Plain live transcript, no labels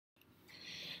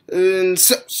And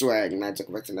so, swag, and I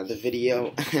took back to another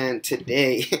video, and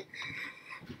today,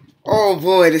 oh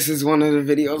boy, this is one of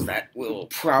the videos that will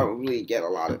probably get a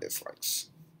lot of dislikes.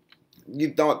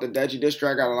 You thought the Deji diss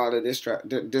track got a lot of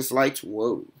dislikes?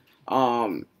 Whoa.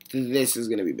 This is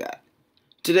gonna be bad.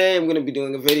 Today, I'm gonna be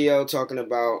doing a video talking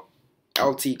about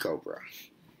Ltcobra.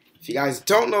 If you guys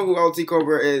don't know who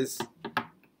Ltcobra is,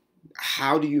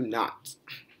 how do you not?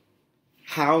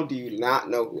 How do you not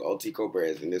know who Ltcobra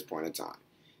is in this point in time?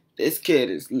 This kid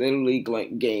has literally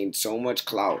gained so much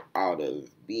clout out of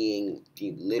being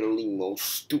the literally most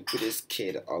stupidest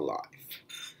kid alive.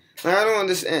 Now, I don't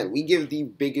understand. We give the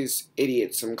biggest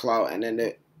idiots some clout, and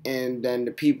then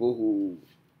the people who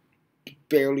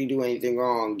barely do anything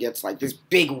wrong gets like this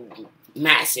big,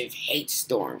 massive hate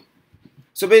storm.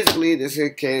 So basically, this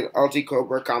kid,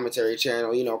 Ltcobra commentary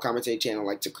channel, commentary channel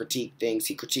like to critique things.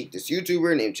 He critiqued this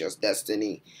YouTuber named Just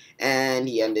Destiny, and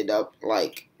he ended up,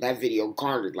 like, that video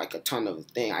garnered, like, a ton of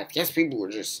thing. I guess people were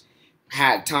just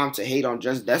had time to hate on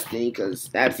Just Destiny because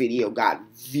that video got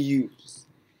views.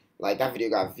 Like, that video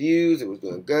got views, it was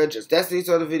doing good. Just Destiny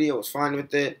saw the video, was fine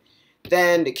with it.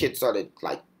 Then the kid started,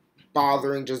 like,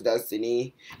 bothering Just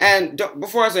Destiny. And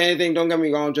before I say anything, don't get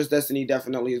me wrong, Just Destiny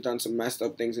definitely has done some messed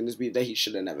up things in this beat that he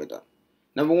should have never done.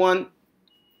 Number one,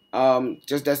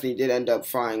 Just Destiny did end up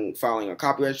filing a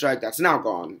copyright strike that's now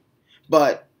gone.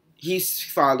 But he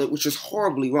filed it, which is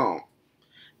horribly wrong.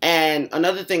 And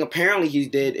another thing apparently he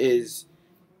did is,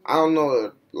 I don't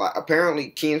know, like,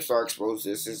 apparently Keemstar exposed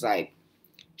this, is like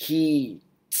he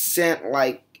sent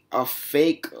like a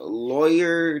fake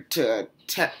lawyer to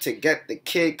get the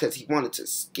kid because he wanted to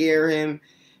scare him,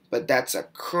 but that's a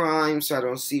crime. So I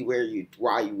don't see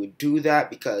why you would do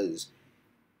that, because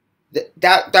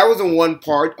that was the one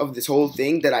part of this whole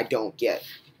thing that I don't get.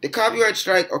 The copyright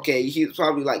strike, okay, he's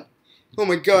probably like, oh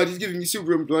my god, he's giving me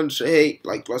super abundant hate.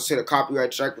 Like, let's say the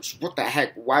copyright strike, which, what the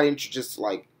heck? Why didn't you just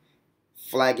like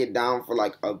flag it down for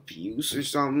like abuse or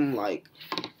something? Like,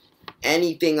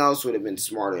 anything else would have been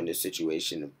smarter in this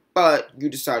situation. But you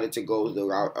decided to go the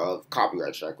route of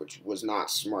copyright strike, which was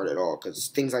not smart at all, because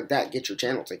things like that get your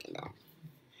channel taken down.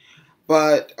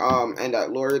 But, and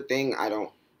that lawyer thing, I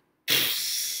don't,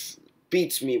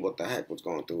 beats me what the heck was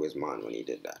going through his mind when he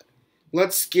did that.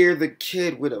 Let's scare the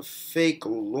kid with a fake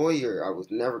lawyer. I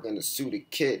was never going to sue the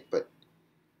kid, but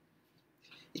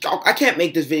I can't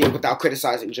make this video without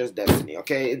criticizing Just Destiny,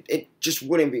 okay? It just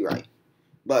wouldn't be right.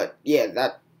 But, yeah,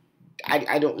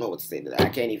 I don't know what to say to that. I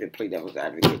can't even play devil's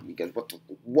advocate, because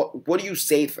what do you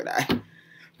say for that?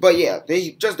 But yeah,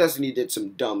 Just Destiny did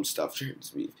some dumb stuff during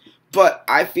this week. But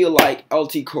I feel like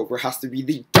Ltcobra has to be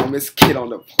the dumbest kid on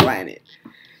the planet.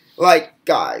 Like,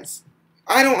 guys,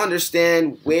 I don't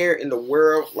understand where in the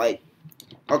world, like,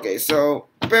 okay, so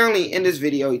apparently in this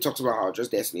video he talks about how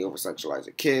Just Destiny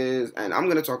over-sexualizes kids, and I'm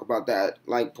gonna talk about that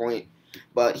like point.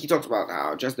 But he talks about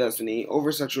how Just Destiny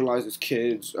over-sexualizes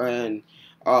kids, and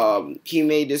he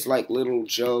made this like little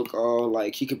joke,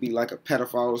 like he could be like a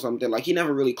pedophile or something. Like, he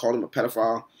never really called him a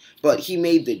pedophile, but he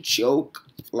made the joke,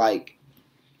 like,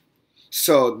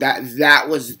 so that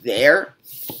was there.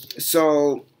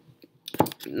 So,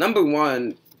 number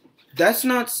one, that's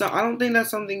not I don't think that's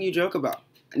something you joke about.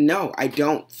 No, I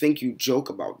don't think you joke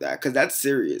about that, because that's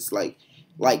serious. Like,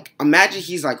 imagine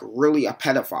he's like really a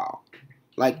pedophile.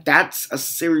 Like, that's a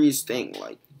serious thing.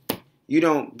 Like,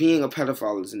 being a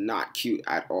pedophile is not cute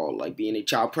at all. Like, being a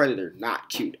child predator, not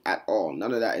cute at all.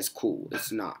 None of that is cool.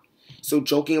 It's not. So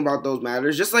joking about those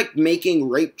matters, just like making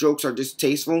rape jokes are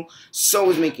distasteful,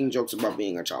 so is making jokes about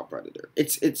being a child predator.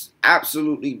 It's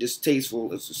absolutely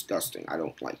distasteful. It's disgusting. I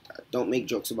don't like that. Don't make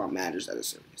jokes about matters that are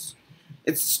serious.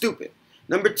 It's stupid.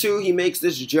 Number two, he makes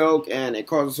this joke, and it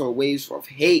causes whole waves of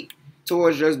hate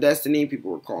towards Just Destiny.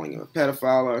 People were calling him a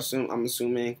pedophile, I'm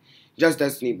assuming. Just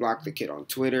Destiny blocked the kid on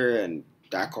Twitter, and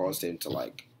that caused him to,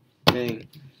 like, thing.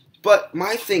 But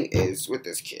my thing is, with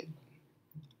this kid,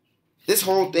 this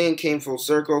whole thing came full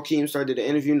circle. Keemstar did an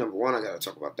interview. Number one, I gotta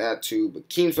talk about that too. But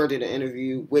Keemstar did an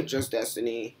interview with Just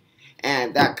Destiny,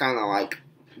 and that kind of, like,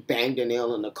 banged a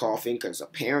nail in the coffin, because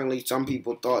apparently some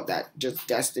people thought that Just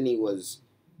Destiny was,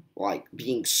 like,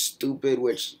 being stupid,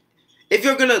 which, if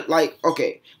you're gonna, like,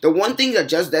 okay, the one thing that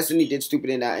Just Destiny did stupid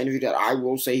in that interview that I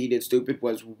will say he did stupid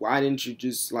was, why didn't you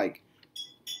just, like,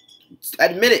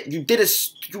 admit it? You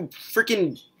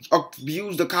freaking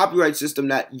abused the copyright system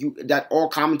that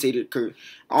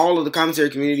all of the commentary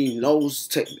community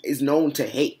is known to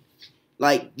hate.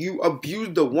 Like, you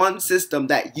abused the one system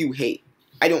that you hate.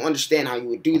 I don't understand how you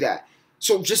would do that.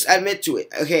 So just admit to it.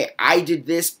 Okay, I did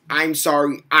this. I'm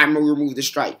sorry. I'm gonna remove the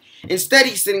strike. Instead,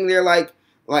 he's sitting there like,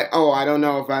 oh, I don't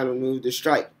know if I removed the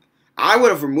strike. I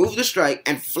would have removed the strike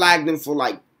and flagged him for,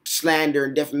 like, slander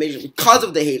and defamation because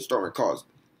of the hate storm it caused.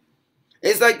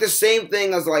 It's like the same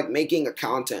thing as like making a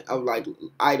content of like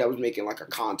Ida was making like a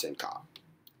content cop.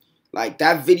 Like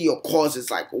that video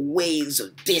causes like waves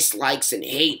of dislikes and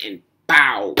hate and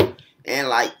bow. And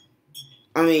like,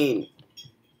 I mean,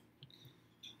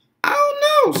 I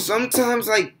don't know. Sometimes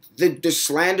like the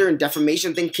slander and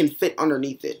defamation thing can fit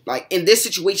underneath it. Like in this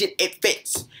situation, it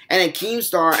fits. And then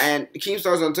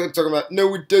Keemstar's on Twitter talking about,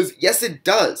 no, it does. Yes, it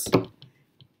does.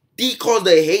 He caused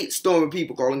a hate storm of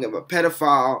people calling him a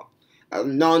pedophile, a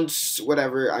nonce,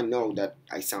 whatever. I know that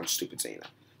I sound stupid saying that.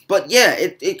 But yeah,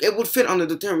 it would fit under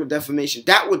the term of defamation.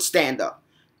 That would stand up.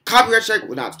 Copyright strike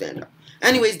would not stand up.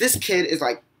 Anyways, this kid is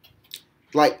like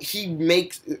he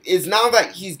makes, is now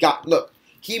that he's got, look,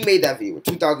 he made that video with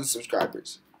 2,000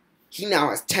 subscribers. He now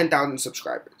has 10,000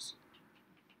 subscribers.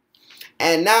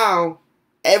 And now,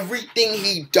 everything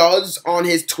he does on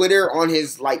his Twitter, on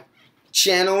his, like,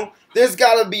 channel, there's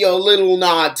gotta be a little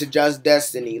nod to Just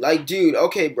Destiny. Like, dude,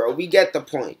 okay, bro, we get the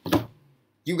point.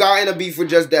 You got in a beef with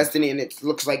Just Destiny and it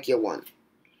looks like you won.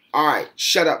 Alright,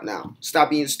 shut up now. Stop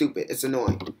being stupid. It's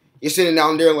annoying. You're sitting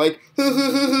down there like,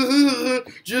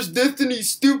 Just Destiny's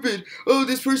stupid. Oh,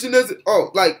 this person doesn't.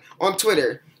 Oh, like, on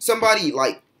Twitter, somebody,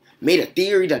 like, made a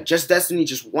theory that Just Destiny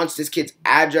just wants this kid's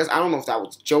address. I don't know if that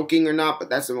was joking or not, but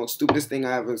that's the most stupidest thing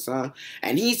I ever saw.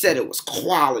 And he said it was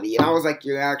quality. And I was like,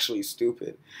 you're actually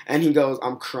stupid. And he goes,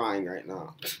 I'm crying right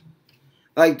now.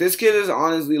 Like, this kid is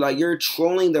honestly, like, you're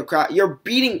trolling the crowd. You're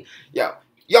beating, yo,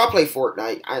 y'all play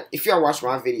Fortnite. If y'all watch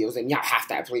my videos, then y'all have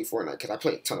to have played Fortnite, because I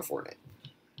play a ton of Fortnite.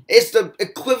 It's the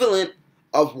equivalent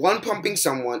of one pumping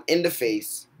someone in the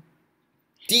face,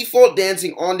 default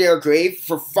dancing on their grave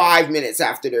for 5 minutes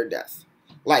after their death.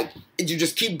 Like, you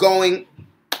just keep going,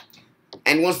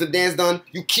 and once the dance done,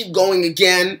 you keep going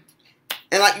again,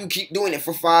 and like you keep doing it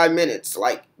for 5 minutes.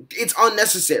 Like, it's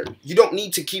unnecessary. You don't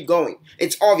need to keep going.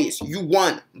 It's obvious. You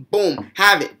won. Boom.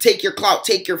 Have it. Take your clout.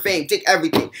 Take your fame. Take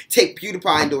everything. Take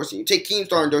PewDiePie endorsing you. Take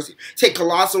Keemstar endorsing you. Take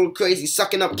Colossal Crazy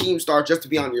sucking up Keemstar just to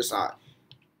be on your side.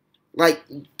 Like,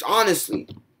 honestly.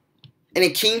 And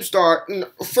then Keemstar,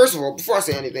 first of all, before I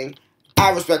say anything, I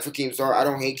have respect for Keemstar. I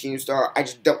don't hate Keemstar. I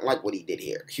just don't like what he did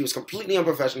here. He was completely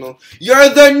unprofessional. You're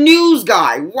the news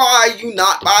guy. Why are you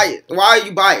not biased? Why are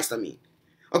you biased, I mean?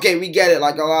 Okay, we get it.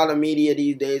 Like, a lot of media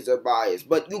these days are biased.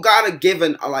 But you gotta give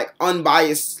an, like,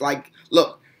 unbiased, like,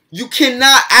 look. You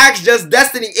cannot ask Just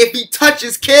Destiny if he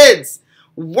touches kids.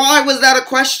 Why was that a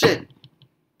question?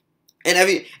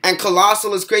 And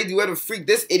Colossal is crazy. Whoever the freak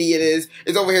this idiot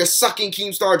is over here sucking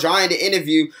Keemstar dry in the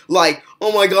interview. Like,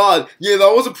 oh my god, yeah,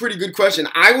 that was a pretty good question.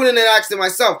 I wouldn't have asked it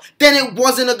myself. Then it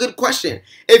wasn't a good question.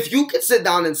 If you could sit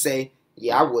down and say,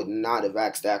 yeah, I would not have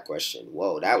asked that question.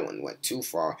 Whoa, that one went too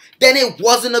far. Then it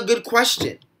wasn't a good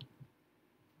question.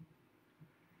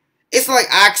 It's like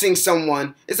asking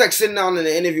someone, it's like sitting down in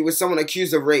an interview with someone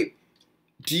accused of rape.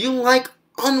 Do you like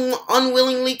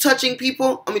unwillingly touching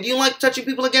people? I mean, do you like touching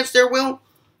people against their will?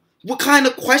 What kind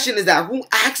of question is that? Who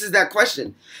asks that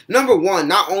question? Number one,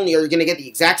 not only are you going to get the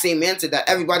exact same answer that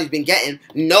everybody's been getting,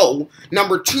 no.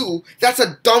 Number two, that's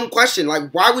a dumb question.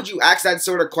 Like, why would you ask that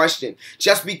sort of question?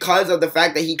 Just because of the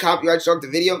fact that he copyright struck the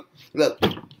video? Look,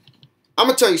 I'm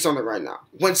going to tell you something right now.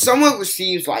 When someone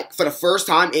receives, like, for the first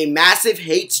time, a massive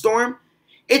hate storm,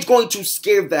 it's going to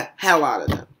scare the hell out of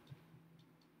them.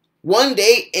 One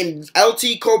day in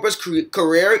Ltcobra's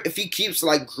career, if he keeps,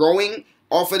 like, growing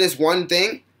off of this one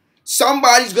thing,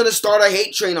 somebody's going to start a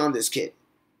hate train on this kid.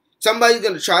 Somebody's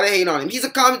going to try to hate on him. He's a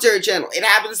commentary channel. It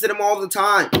happens to them all the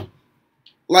time.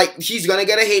 Like, he's going to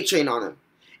get a hate train on him.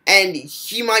 And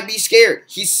he might be scared.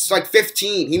 He's, like,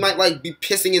 15. He might, like, be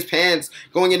pissing his pants,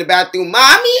 going in the bathroom.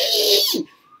 Mommy!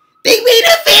 They made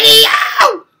a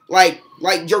video! Like,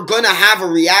 you're going to have a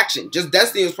reaction. Just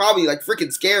Destiny is probably, like,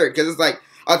 freaking scared. Because it's, like,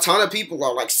 a ton of people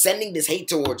are, like, sending this hate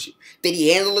towards you. Did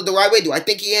he handle it the right way? Do I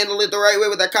think he handled it the right way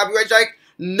with that copyright strike?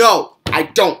 No, I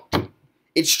don't.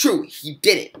 It's true. He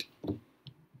didn't. And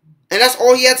that's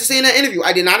all he had to say in that interview.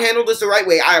 I did not handle this the right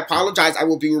way. I apologize. I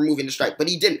will be removing the strike. But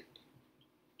he didn't.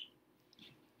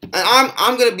 And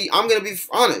I'm gonna be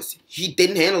honest. He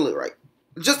didn't handle it right.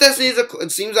 Just that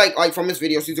it seems like from his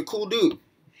videos, he's a cool dude.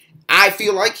 I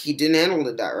feel like he didn't handle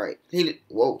it that right. He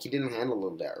didn't handle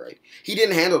it that right. He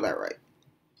didn't handle that right.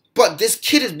 But this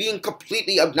kid is being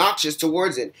completely obnoxious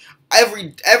towards it.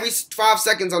 Every 5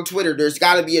 seconds on Twitter, there's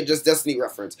got to be a Just Destiny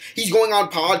reference. He's going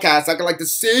on podcasts like the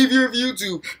savior of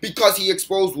YouTube because he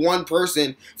exposed one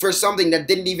person for something that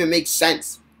didn't even make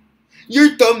sense.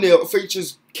 Your thumbnail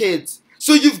features kids,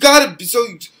 so you've got to be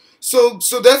so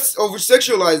that's over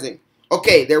sexualizing.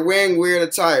 Okay, they're wearing weird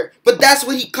attire, but that's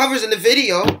what he covers in the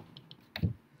video.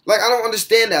 Like, I don't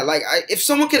understand that. Like, if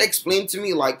someone could explain to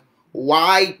me, like,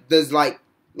 why does, like,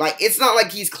 it's not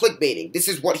like he's clickbaiting. This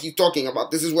is what he's talking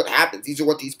about. This is what happens. These are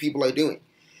what these people are doing.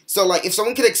 So, like, if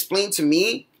someone could explain to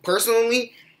me,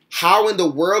 personally, how in the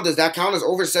world does that count as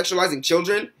over-sexualizing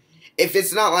children? If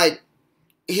it's not, like,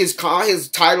 his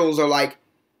titles are, like,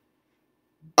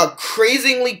 a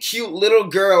crazily cute little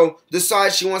girl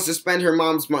decides she wants to spend her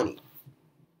mom's money.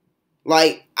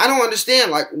 Like, I don't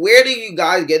understand. Like, where do you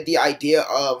guys get the idea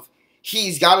of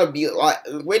he's got to be, like,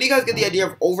 where do you guys get the idea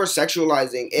of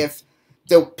over-sexualizing if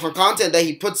the content that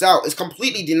he puts out is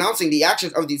completely denouncing the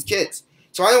actions of these kids?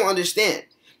 So I don't understand.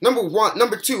 Number one.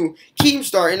 Number two,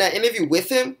 Keemstar, in that interview with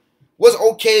him, was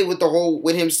okay with the whole,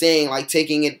 with him saying, like,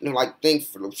 taking it, like,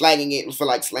 flagging it for,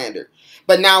 like, slander.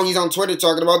 But now he's on Twitter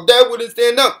talking about, Dad wouldn't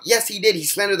stand up. Yes, he did. He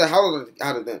slandered the hell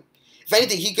out of them. If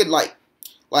anything, he could, like,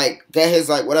 get his,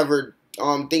 like, whatever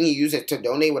thing he used to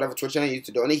donate, whatever Twitch channel he used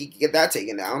to donate, he could get that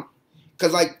taken down.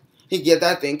 Because, like, he could get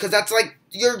that thing. Because that's, like,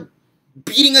 you're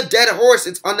beating a dead horse.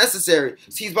 It's unnecessary.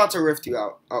 So he's about to rift you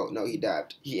out. Oh, no, he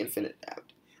dabbed. He infinite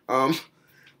dabbed.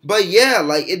 But, yeah,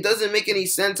 like, it doesn't make any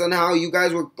sense on how you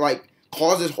guys were, like,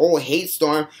 cause this whole hate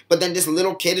storm, but then this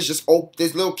little kid is just, oh,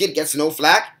 this little kid gets no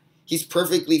flack? He's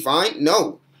perfectly fine?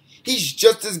 No. He's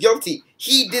just as guilty.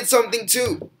 He did something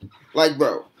too. Like,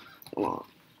 bro. Hold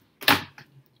on.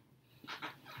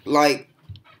 Like,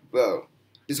 bro.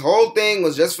 This whole thing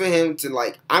was just for him to,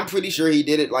 like, I'm pretty sure he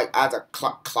did it, like, as a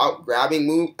clout grabbing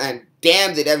move, and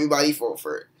damn did everybody fall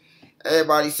for it.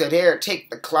 Everybody said, here, take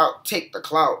the clout, take the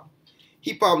clout.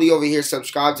 He probably over here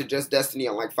subscribed to Just Destiny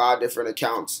on, like, 5 different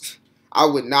accounts. I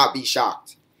would not be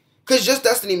shocked. Because Just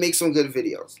Destiny makes some good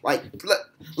videos. Like,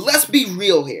 let's be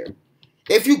real here.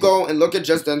 If you go and look at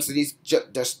Just Destiny's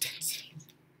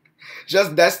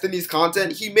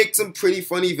content, he makes some pretty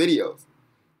funny videos.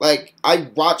 Like, I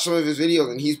watch some of his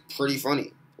videos and he's pretty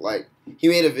funny. Like, he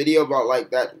made a video about, like,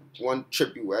 that one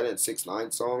Trip You Wet and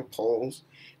 6ix9ine song, Poles.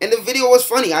 And the video was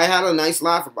funny. I had a nice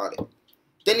laugh about it.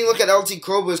 Then you look at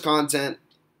Ltcobra's content.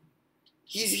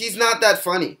 He's not that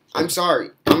funny. I'm sorry.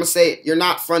 I'm going to say it. You're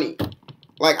not funny.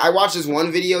 Like, I watched this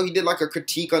one video. He did, like, a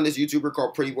critique on this YouTuber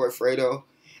called Pretty Boy Fredo.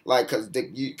 Like, because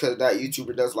that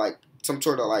YouTuber does, like, some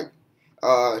sort of, like,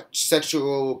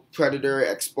 sexual predator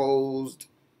exposed,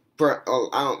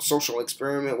 social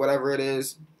experiment, whatever it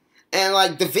is. And,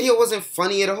 like, the video wasn't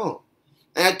funny at all.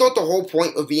 And I thought the whole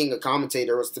point of being a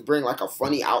commentator was to bring, like, a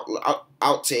funny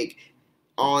outtake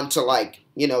onto, like,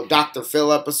 you know, Dr.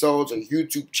 Phil episodes or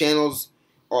YouTube channels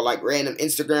or, like, random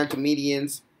Instagram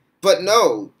comedians. But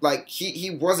no, like,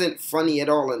 he wasn't funny at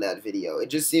all in that video. It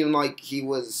just seemed like he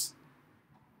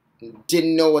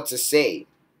didn't know what to say.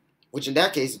 Which in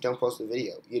that case, you don't post the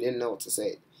video. You didn't know what to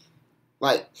say.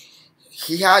 Like,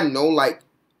 he had no, like,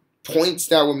 points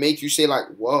that would make you say, like,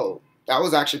 whoa, that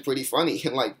was actually pretty funny.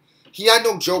 Like, he had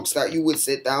no jokes that you would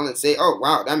sit down and say, oh,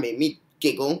 wow, that made me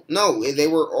giggle. No, they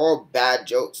were all bad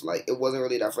jokes. Like, it wasn't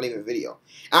really that funny of a video.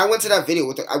 And I went into that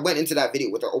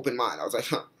video with an open mind. I was like,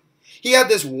 huh. He had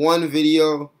this one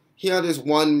video. He had this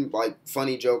one, like,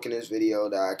 funny joke in his video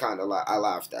that I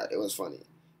laughed at. It was funny.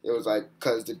 It was like,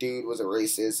 because the dude was a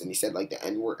racist and he said, like, the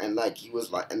N-word. And, like, he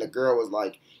was like, and the girl was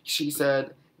like, she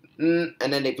said, and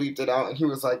then they bleeped it out. And he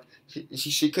was like,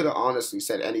 she could have honestly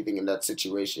said anything in that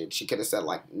situation. She could have said,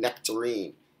 like,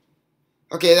 nectarine.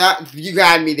 Okay, you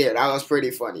had me there. That was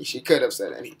pretty funny. She could have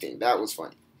said anything. That was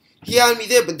funny. He had me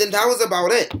there, but then that was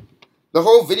about it. The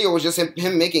whole video was just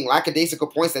him making lackadaisical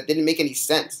points that didn't make any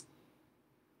sense.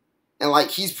 And, like,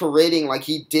 he's parading like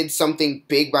he did something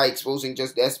big by exposing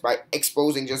Just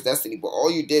Destiny. But all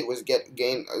you did was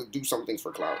do something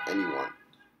for clout, and you won.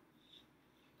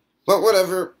 But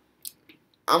whatever.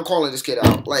 I'm calling this kid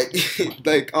out. Like,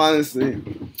 like, honestly.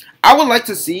 I would like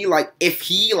to see, like, if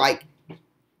he, like,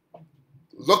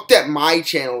 looked at my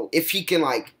channel, if he can,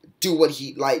 like, do what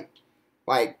he, like,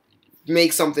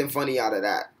 make something funny out of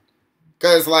that.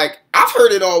 Because, like, I've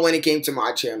heard it all when it came to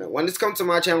my channel. When it's come to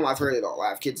my channel, I've heard it all. I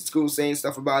have kids at school saying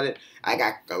stuff about it. I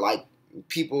got, like,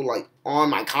 people, like, on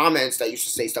my comments that used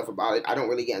to say stuff about it. I don't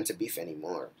really get into beef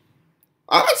anymore.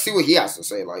 I like to see what he has to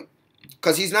say, like,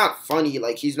 because he's not funny.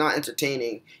 Like, he's not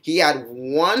entertaining. He had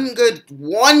one good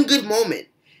moment,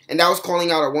 and that was calling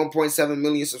out a 1.7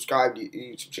 million subscribed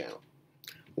YouTube channel.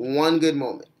 One good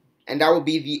moment. And that would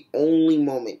be the only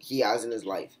moment he has in his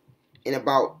life. In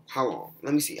about, how long?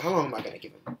 Let me see. How long am I going to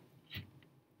give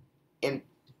him?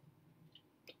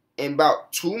 In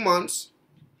about 2 months,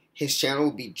 his channel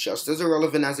will be just as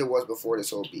irrelevant as it was before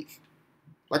this whole beef.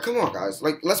 Like, come on, guys.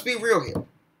 Like, let's be real here.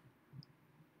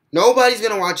 Nobody's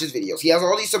going to watch his videos. He has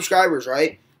all these subscribers,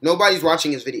 right? Nobody's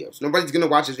watching his videos. Nobody's going to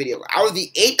watch his videos. Out of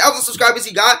the 8,000 subscribers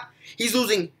he got, He's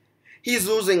losing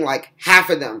like half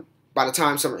of them by the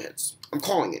time summer hits. I'm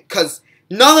calling it. Because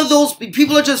none of those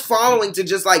people are just following to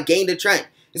just like gain the trend.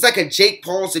 It's like a Jake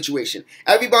Paul situation.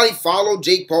 Everybody followed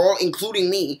Jake Paul, including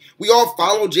me. We all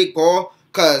followed Jake Paul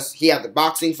because he had the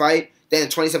boxing fight. Then in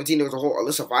 2017, there was a whole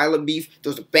Alyssa Viola beef. There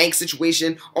was a bank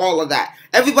situation. All of that.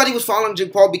 Everybody was following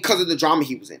Jake Paul because of the drama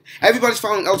he was in. Everybody's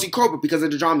following Ltcobra because of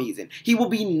the drama he's in. He will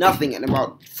be nothing in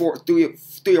about 3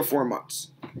 or 4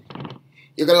 months.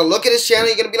 You're going to look at his channel,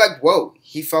 you're going to be like, whoa,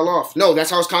 he fell off. No,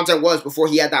 that's how his content was before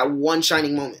he had that one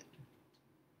shining moment.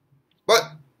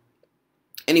 But,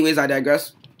 anyways, I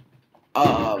digress.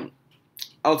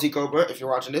 Ltcobra, if you're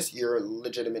watching this, you're a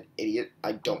legitimate idiot.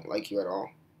 I don't like you at all.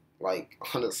 Like,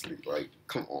 honestly, like,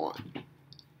 come on.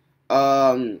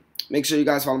 Make sure you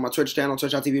guys follow my Twitch channel,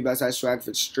 twitch.tv/swag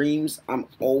for streams. I'm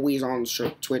always on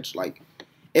Twitch. Like,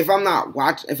 if I'm not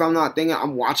thinking,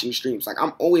 I'm watching streams. Like,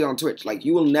 I'm always on Twitch. Like,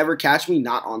 you will never catch me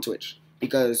not on Twitch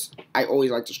because I always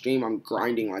like to stream. I'm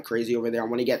grinding like crazy over there. I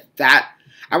want to get that.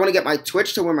 I want to get my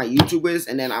Twitch to where my YouTube is,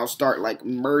 and then I'll start like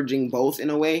merging both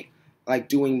in a way. Like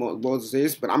doing both of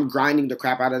this, but I'm grinding the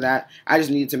crap out of that. I just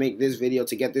needed to make this video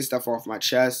to get this stuff off my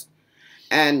chest.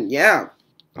 And yeah,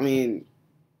 I mean,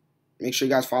 make sure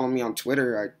you guys follow me on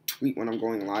Twitter. I tweet when I'm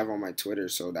going live on my Twitter,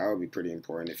 so that would be pretty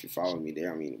important if you follow me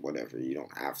there. I mean, whatever, you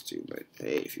don't have to, but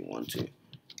hey, if you want to.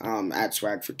 At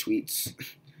swag for tweets.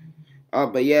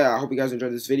 But yeah, I hope you guys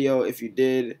enjoyed this video. If you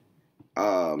did,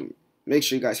 make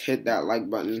sure you guys hit that like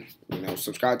button. You know,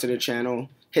 subscribe to the channel.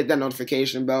 Hit that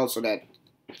notification bell so that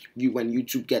when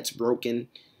YouTube gets broken,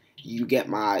 you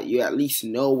at least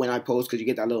know when I post because you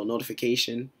get that little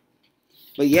notification.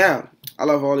 But yeah, I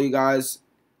love all of you guys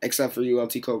except for you,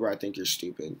 Ltcobra. I think you're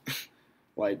stupid.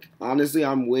 Like, honestly,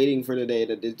 I'm waiting for the day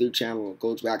that this new channel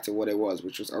goes back to what it was,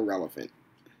 which was irrelevant.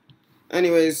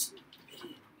 Anyways,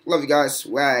 love you guys.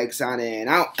 Swag signing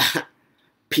out.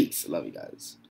 Peace. Love you guys.